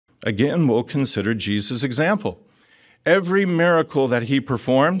Again, we'll consider Jesus' example. Every miracle that he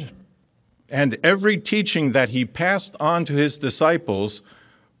performed and every teaching that he passed on to his disciples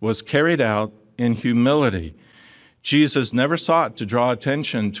was carried out in humility. Jesus never sought to draw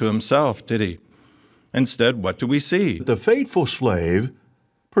attention to himself, did he? Instead, what do we see? The faithful slave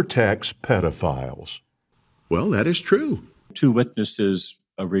protects pedophiles. Well, that is true. 2 witnesses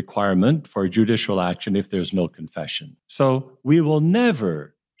a requirement for judicial action if there's no confession. So we will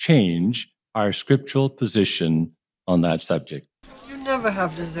never change our scriptural position on that subject. You never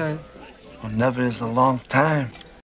have deserved. Well, never is a long time.